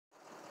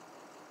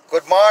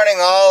Good morning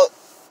all.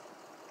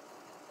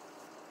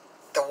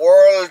 The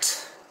world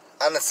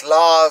and its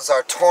laws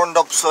are turned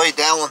upside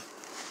down.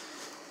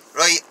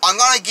 Right, I'm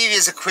going to give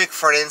you a quick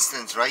for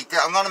instance, right?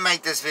 I'm going to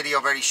make this video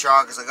very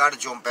short because I got to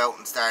jump out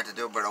and start to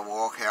do a bit of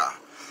work here.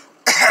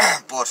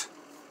 But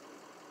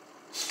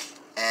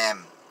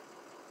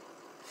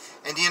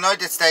in the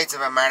United States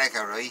of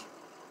America, right,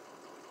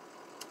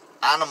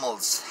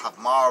 animals have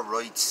more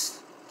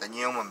rights than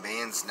human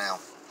beings now.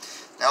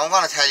 Now I'm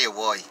going to tell you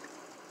why.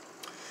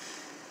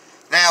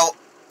 Now,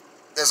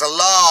 there's a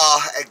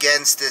law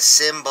against the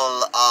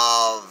symbol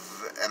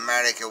of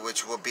America,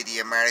 which would be the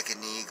American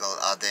eagle,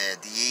 or the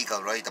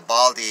eagle, right? The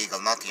bald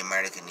eagle, not the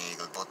American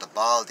eagle, but the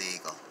bald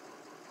eagle,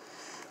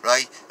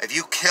 right? If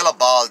you kill a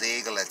bald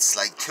eagle, it's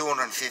like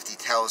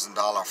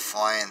 $250,000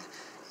 fine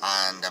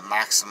and a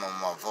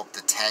maximum of up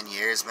to 10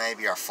 years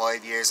maybe, or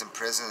 5 years in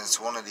prison. It's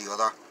one or the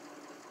other.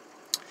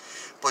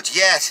 But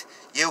yet,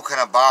 you can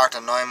abort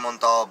a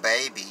 9-month-old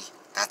baby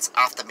that's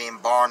after being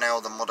born out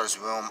of the mother's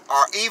womb,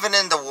 or even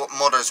in the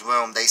mother's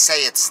womb. They say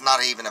it's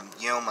not even a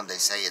human, they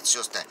say it's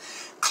just a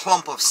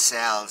clump of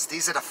cells.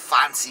 These are the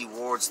fancy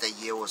words they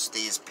use,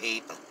 these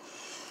people.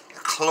 A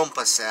clump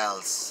of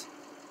cells,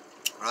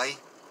 right?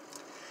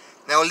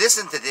 Now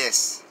listen to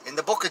this. In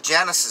the book of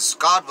Genesis,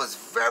 God was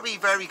very,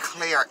 very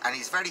clear, and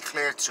he's very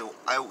clear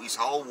throughout his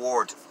whole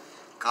word.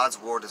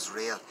 God's word is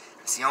real.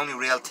 It's the only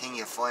real thing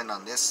you find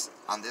on this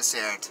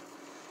earth.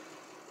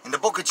 In the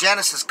book of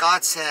Genesis,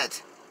 God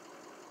said,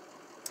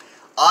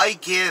 I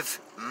give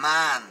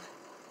man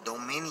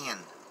dominion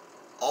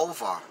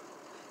over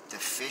the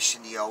fish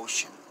in the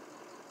ocean,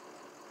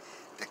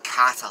 the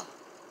cattle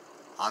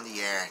on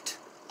the earth,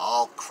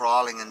 all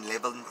crawling and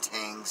living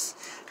things,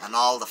 and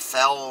all the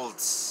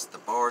fowls, the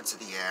birds of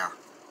the air.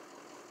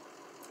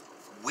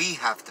 We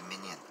have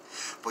dominion.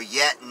 But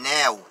yet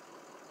now,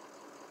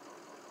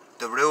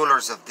 the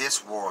rulers of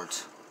this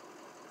world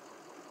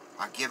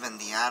are giving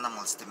the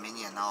animals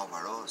dominion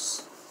over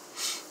us.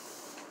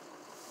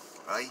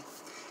 Right?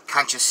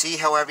 Can't you see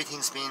how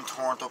everything's being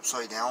turned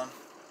upside down?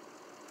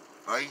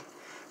 Right?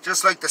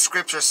 Just like the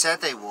scripture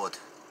said they would.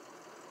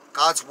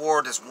 God's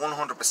word is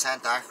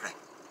 100% accurate.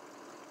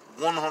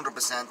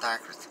 100%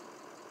 accurate.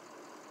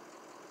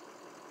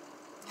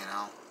 You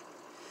know?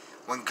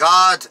 When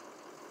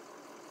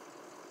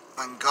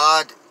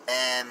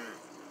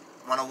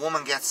a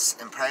woman gets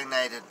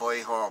impregnated by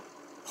her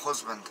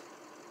husband,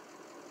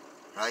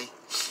 right?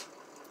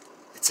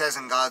 It says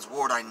in God's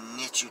word, I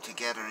knit you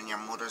together in your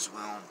mother's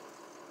womb.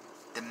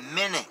 The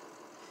minute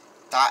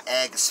that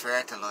egg is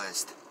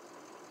fertilized,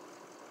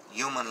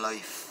 human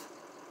life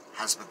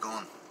has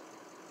begun.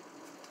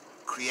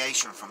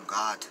 Creation from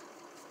God.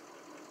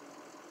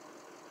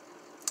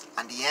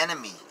 And the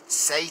enemy,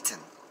 Satan,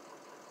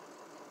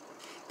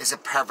 is a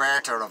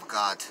perverter of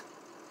God.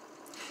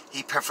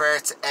 He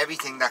perverts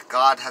everything that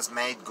God has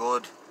made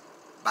good,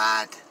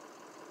 bad.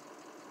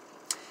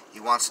 He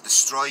wants to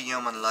destroy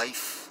human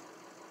life.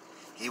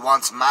 He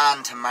wants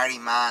man to marry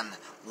man,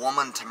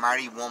 woman to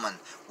marry woman,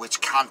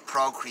 which can't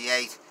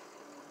procreate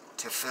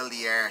to fill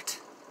the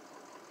earth.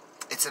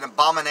 It's an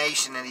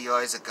abomination in the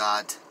eyes of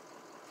God.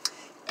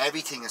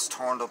 Everything is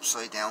turned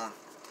upside down.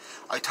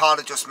 I thought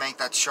I'd just make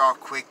that short,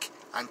 quick,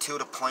 and to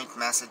the point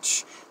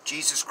message.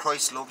 Jesus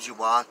Christ loves you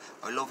all.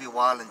 I love you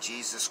all in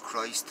Jesus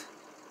Christ.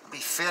 And be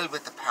filled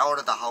with the power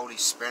of the Holy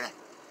Spirit.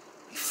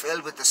 Be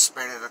filled with the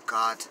Spirit of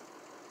God.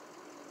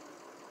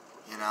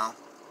 You know,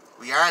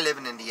 we are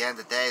living in the end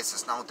of days,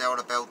 there's no doubt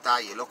about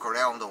that. You look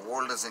around, the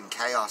world is in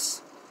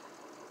chaos.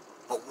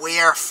 But we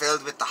are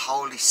filled with the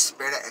Holy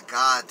Spirit of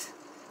God.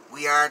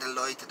 We are the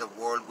light of the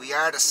world. We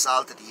are the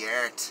salt of the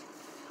earth.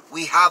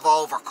 We have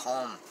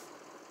overcome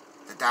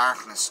the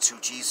darkness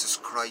through Jesus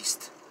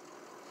Christ.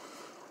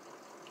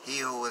 He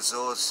who is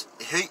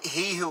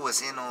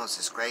in us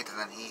is greater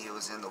than he who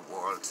is in the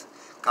world.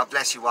 God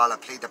bless you all. I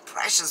plead the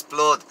precious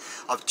blood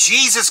of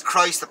Jesus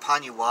Christ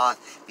upon you all.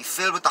 Be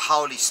filled with the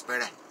Holy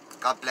Spirit.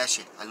 God bless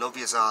you. I love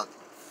you all.